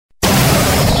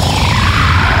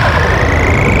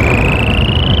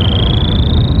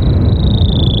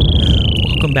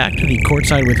welcome back to the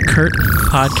Courtside with Curt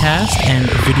podcast and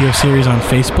video series on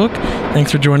Facebook.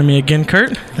 Thanks for joining me again,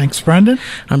 Curt. Thanks, Brendan.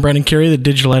 I'm Brendan Kurie, the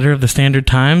digital editor of the Standard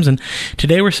Times, and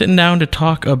today we're sitting down to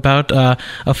talk about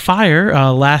a fire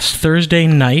last Thursday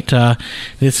night. Right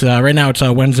now it's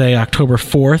Wednesday, October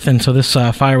 4th, and so this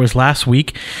fire was last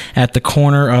week at the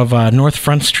corner of North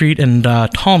Front Street and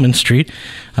Tallman Street.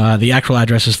 The actual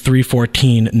address is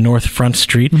 314 North Front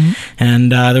Street,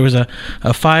 and there was a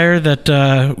fire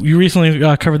that you recently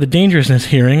covered the dangerousness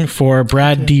hearing for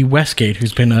Brad D. Westgate,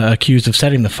 who's been accused of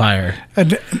setting the fire.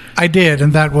 I did,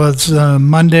 and that was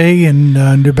Monday in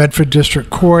New Bedford District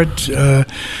Court.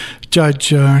 Judge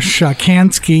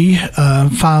Shakansky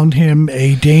found him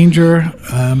a danger,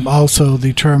 also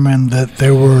determined that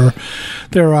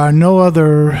there are no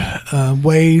other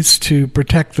ways to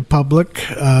protect the public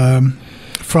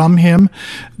from him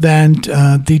than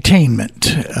detainment.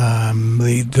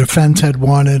 The defense had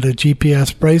wanted a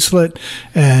GPS bracelet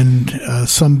and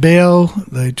some bail.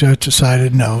 The judge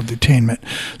decided no, detainment.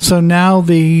 So now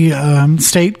the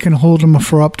state can hold him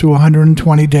for up to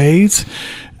 120 days.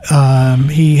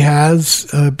 He has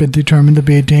been determined to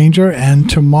be a danger, and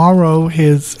tomorrow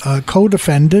his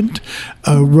co-defendant,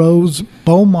 Rose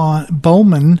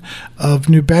Bowman of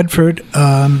New Bedford,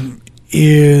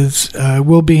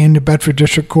 will be in the Bedford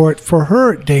District Court for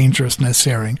her dangerousness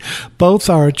hearing. Both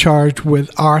are charged with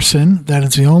arson. That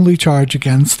is the only charge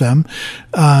against them.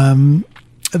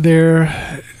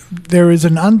 There is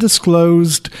an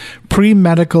undisclosed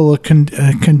pre-medical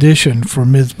condition for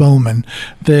Ms. Bowman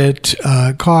that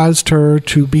caused her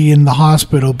to be in the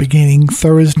hospital beginning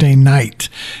Thursday night.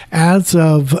 As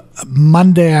of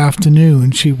Monday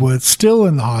afternoon, she was still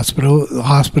in the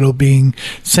hospital being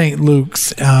St.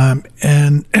 Luke's,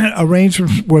 and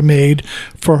arrangements were made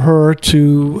for her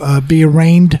to be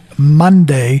arraigned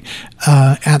Monday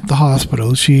at the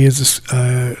hospital. She is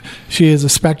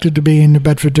expected to be in the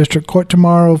Bedford District Court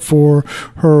tomorrow for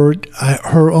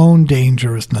her own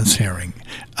dangerousness hearing.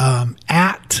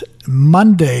 At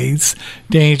Monday's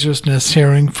dangerousness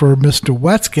hearing for Mr.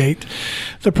 Westgate,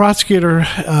 the prosecutor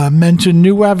mentioned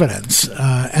new evidence,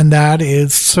 and that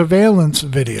is surveillance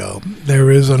video.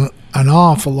 There is an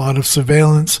awful lot of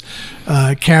surveillance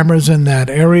cameras in that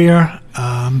area.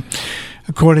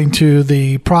 According to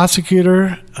the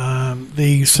prosecutor,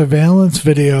 the surveillance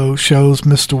video shows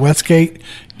Mr. Westgate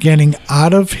getting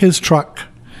out of his truck,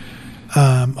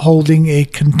 holding a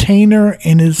container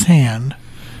in his hand,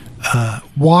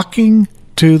 walking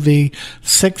to the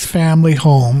six-family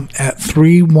home at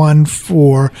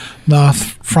 314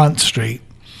 North Front Street.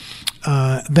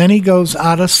 Then he goes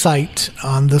out of sight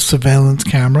on the surveillance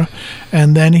camera,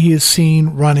 and then he is seen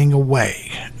running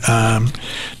away.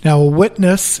 Now, a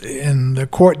witness in the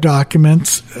court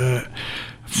documents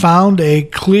found a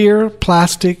clear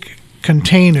plastic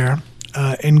container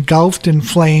engulfed in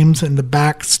flames in the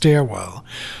back stairwell.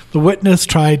 The witness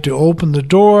tried to open the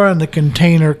door, and the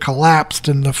container collapsed,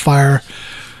 and the fire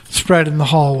spread in the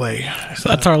hallway. So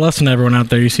that's our lesson to everyone out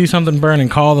there. You see something burning,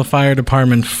 call the fire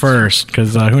department first,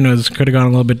 because who knows, could have gone a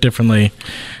little bit differently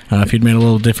if you'd made a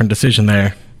little different decision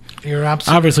there. You're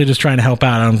absolutely obviously just trying to help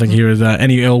out. I don't think he was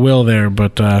any ill will there,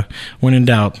 but when in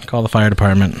doubt, call the fire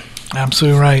department.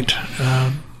 Absolutely right.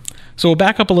 So we'll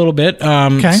back up a little bit.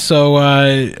 Okay. So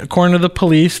according to the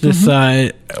police, this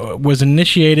was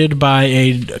initiated by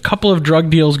a couple of drug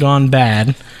deals gone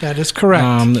bad. That is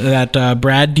correct. That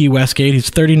Brad D. Westgate, he's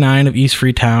 39 of East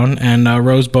Freetown, and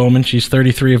Rose Bowman, she's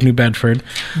 33 of New Bedford,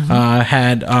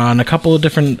 had on a couple of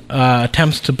different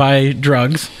attempts to buy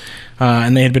drugs,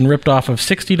 and they had been ripped off of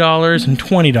 $60 and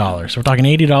 $20. So we're talking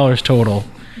 $80 total.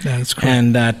 That is correct.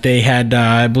 And that they had,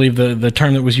 I believe the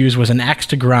term that was used was an axe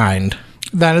to grind.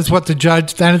 That is how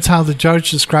the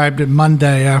judge described it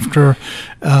Monday after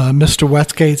Mr.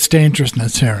 Westgate's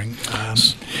dangerousness hearing.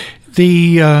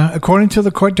 According to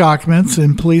the court documents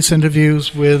and police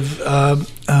interviews with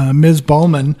Ms.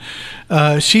 Bowman,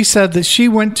 she said that she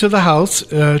went to the house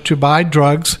to buy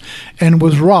drugs and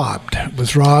was robbed of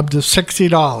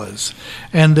 $60,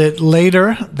 and that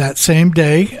later that same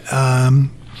day,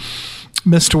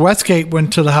 Mr. Westgate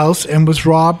went to the house and was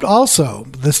robbed also,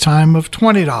 this time of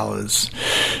 $20.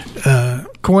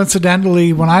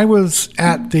 Coincidentally, when I was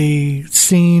at the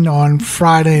scene on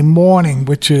Friday morning,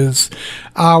 which is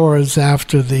hours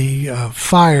after the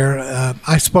fire,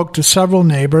 I spoke to several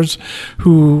neighbors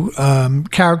who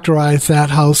characterized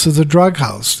that house as a drug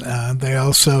house. They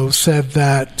also said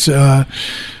that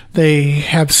they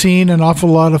have seen an awful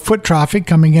lot of foot traffic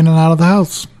coming in and out of the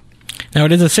house. Now,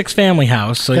 it is a 6-family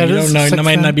house, so That you is don't know. It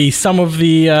might not be some of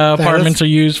the apartments are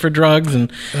used for drugs,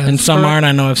 and some aren't.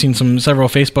 I know I've seen several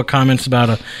Facebook comments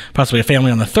about possibly a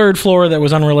family on the 3rd floor that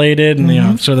was unrelated,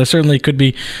 and so there certainly could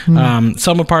be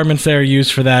some apartments there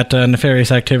used for that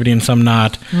nefarious activity and some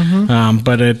not.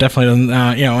 But it definitely doesn't,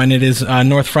 and it is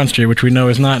North Front Street, which we know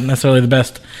is not necessarily the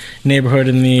best neighborhood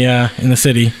in the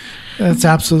city. That's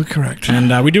absolutely correct.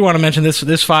 And we do want to mention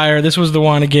this fire. This was the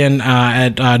one, again,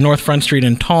 at North Front Street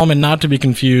in Tallman, not to be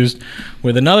confused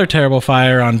with another terrible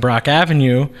fire on Brock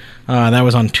Avenue. That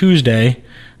was on Tuesday.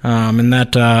 And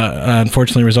that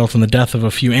unfortunately resulted in the death of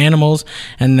a few animals.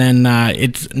 And then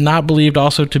it's not believed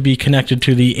also to be connected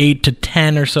to the 8 to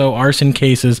 10 or so arson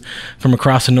cases from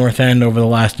across the North End over the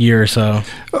last year or so.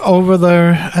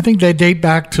 I think they date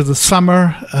back to the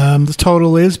summer. The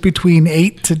total is between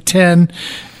 8 to 10.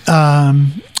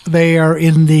 They are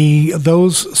in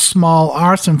those small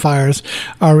arson fires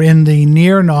are in the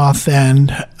near North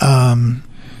End. In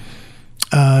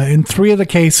 3 of the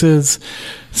cases,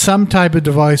 some type of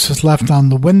device was left on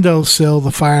the windowsill.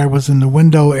 The fire was in the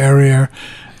window area.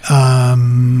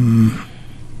 And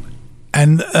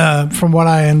from what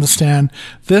I understand,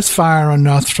 this fire on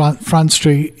North Front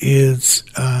Street is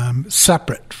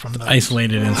separate from the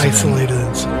isolated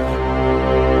incident.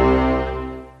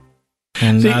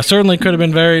 And certainly could have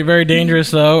been very, very dangerous,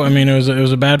 though. I mean, it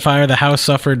was a bad fire. The house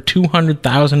suffered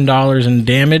 $200,000 in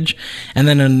damage, and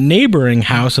then a neighboring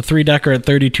house, a 3-decker at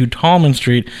 32 Tallman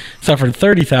Street, suffered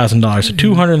 $30,000. So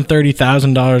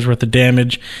 $230,000 worth of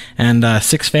damage, and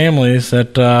 6 families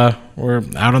that were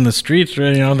out on the streets.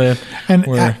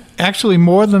 Actually,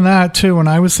 more than that too. When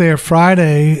I was there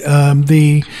Friday,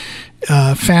 the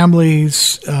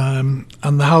families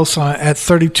on the house at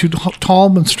 32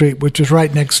 Tallman Street, which is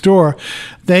right next door,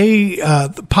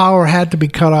 the power had to be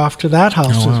cut off to that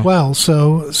house as well.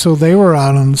 So they were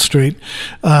out on the street.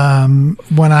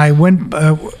 When I went,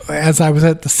 as I was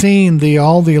at the scene,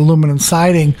 all the aluminum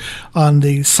siding on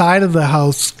the side of the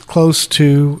house close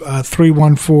to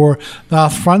 314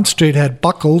 North Front Street had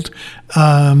buckled.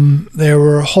 There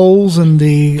were holes in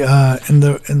the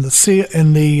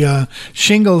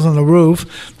shingles on the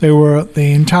roof.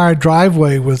 The entire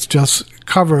driveway was just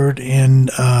covered in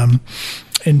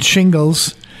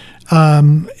shingles.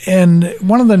 And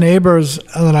one of the neighbors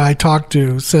that I talked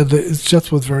to said that it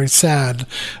just was very sad.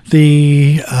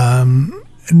 The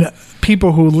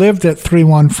people who lived at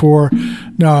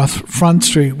 314 North Front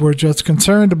Street were just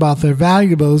concerned about their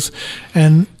valuables,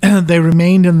 and they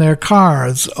remained in their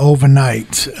cars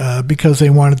overnight because they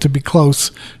wanted to be close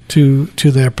to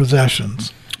their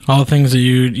possessions. All the things that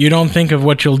you don't think of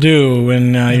what you'll do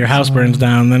when your house burns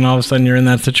down. Then all of a sudden you're in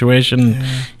that situation.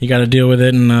 Yeah. You got to deal with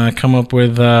it and come up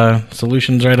with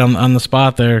solutions right on the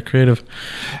spot there. Creative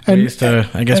ways to,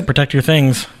 I guess, protect your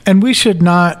things. And we should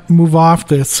not move off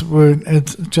this.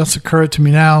 It just occurred to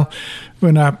me now.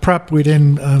 In our prep, we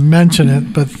didn't mention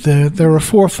it, but there were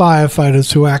 4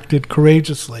 firefighters who acted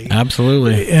courageously.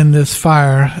 Absolutely. In this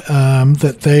fire,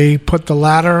 that they put the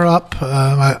ladder up.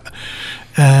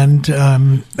 And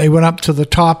they went up to the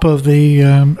top of the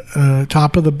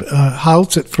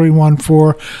house at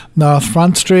 314 North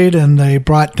Front Street, and they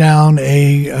brought down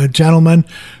a gentleman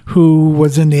who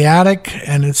was in the attic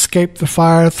and escaped the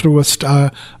fire through a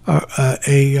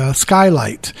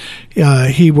skylight.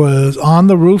 He was on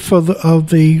the roof of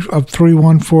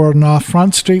 314 North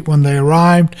Front Street when they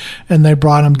arrived, and they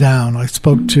brought him down. I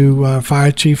spoke to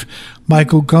Fire Chief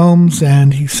Michael Gomes,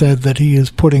 and he said that he is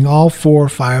putting all 4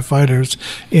 firefighters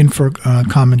in for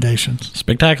commendations.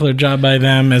 Spectacular job by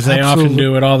them, as they often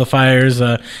do at all the fires.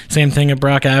 Same thing at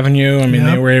Brock Avenue. I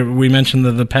mean, we mentioned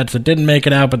the pets that didn't make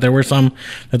it out, but there were some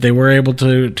that they were able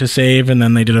to save, and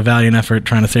then they did a valiant effort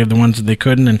trying to save the ones that they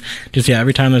couldn't. And just,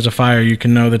 every time there's a fire, you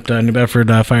can know that New Bedford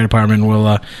Fire Department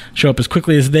will show up as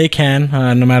quickly as they can,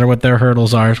 no matter what their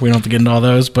hurdles are. We don't have to get into all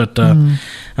those, but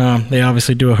they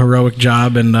obviously do a heroic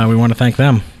job, and we want to thank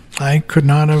them. I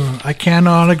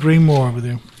cannot agree more with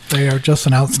you. They are just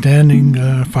an outstanding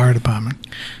fire department.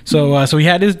 So he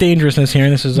had his dangerousness here.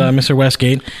 This is Mr.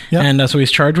 Westgate. Yep. And so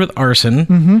he's charged with arson.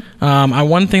 Mm-hmm.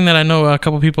 One thing that I know a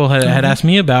couple people had asked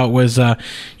me about was,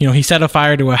 he set a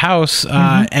fire to a house,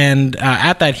 and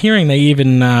at that hearing, they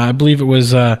even, I believe it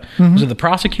was it the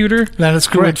prosecutor? That is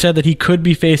correct. Who had said that he could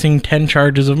be facing 10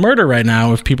 charges of murder right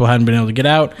now if people hadn't been able to get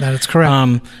out. That is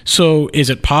correct. So is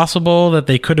it possible that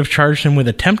they could have charged him with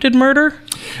attempted murder?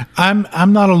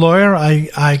 I'm not a lawyer.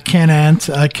 I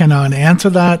cannot answer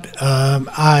that.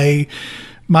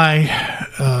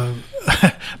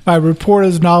 My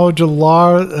reporter's knowledge of the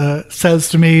law says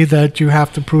to me that you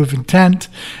have to prove intent,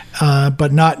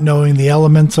 but not knowing the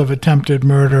elements of attempted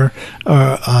murder.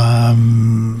 So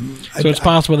it's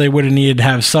possible they would have needed to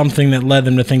have something that led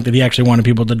them to think that he actually wanted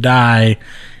people to die,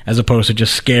 as opposed to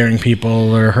just scaring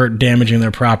people or damaging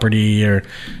their property, or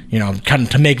kind of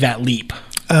to make that leap.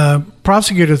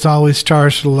 Prosecutors always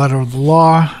charge the letter of the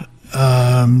law.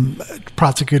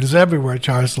 Prosecutors everywhere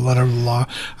charge the letter of the law.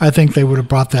 I think they would have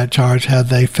brought that charge had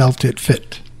they felt it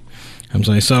fit. I'm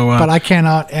sorry. So, but I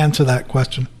cannot answer that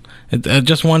question. I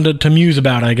just wanted to muse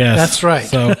about, I guess. That's right.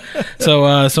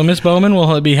 So Ms. Bowman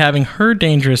will be having her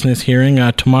dangerousness hearing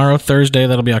tomorrow, Thursday.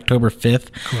 That'll be October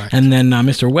 5th. Correct. And then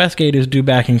Mr. Westgate is due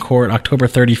back in court October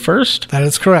 31st. That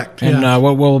is correct. And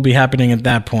what will be happening at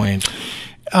that point?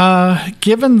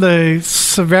 Given the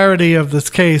severity of this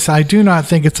case, I do not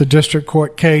think it's a district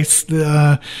court case.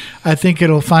 I think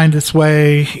it'll find its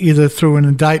way either through an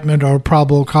indictment or a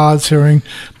probable cause hearing,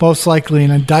 most likely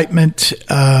an indictment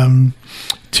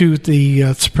to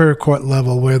the Superior Court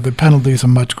level, where the penalties are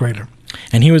much greater.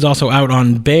 And he was also out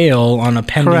on bail on a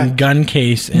pending Correct. gun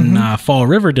case in Fall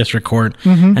River District Court,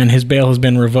 and his bail has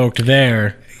been revoked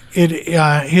there.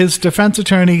 His defense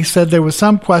attorney said there was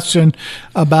some question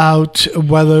about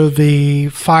whether the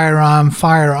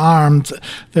firearms,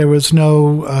 there was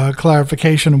no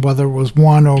clarification of whether it was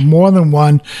one or more than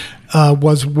one,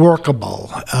 was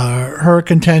workable. Her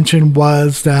contention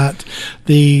was that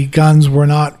the guns were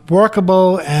not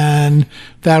workable, and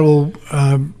that will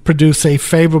produce a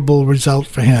favorable result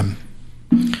for him.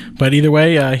 But either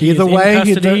way, he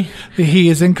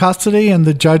is in custody, and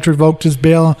the judge revoked his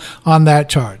bail on that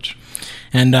charge.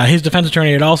 And his defense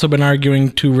attorney had also been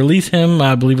arguing to release him,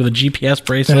 I believe, with a GPS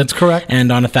bracelet. That's correct. And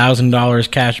on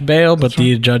 $1,000 cash bail, but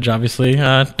the judge obviously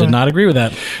did not agree with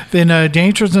that. In a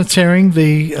dangerousness hearing,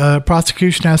 the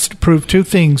prosecution has to prove two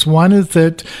things. One is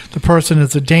that the person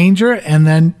is a danger, and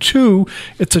then two,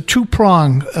 it's a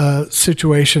two-prong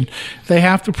situation. They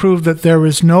have to prove that there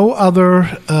is no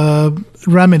other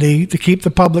remedy to keep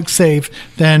the public safe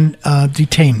than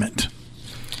detainment.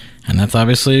 And that's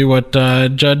obviously what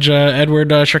Judge Edward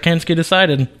Sharkansky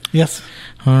decided. Yes.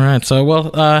 All right.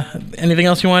 So, anything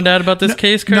else you wanted to add about this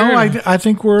case, Curt? No, I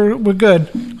think we're good.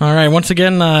 All right. Once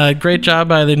again, great job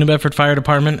by the New Bedford Fire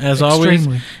Department, as always.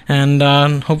 And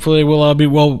hopefully we'll all be,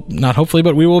 not hopefully,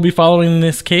 but we will be following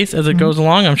this case as it goes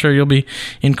along. I'm sure you'll be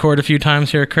in court a few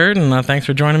times here, Curt, and thanks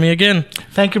for joining me again.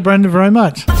 Thank you, Brenda, very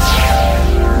much.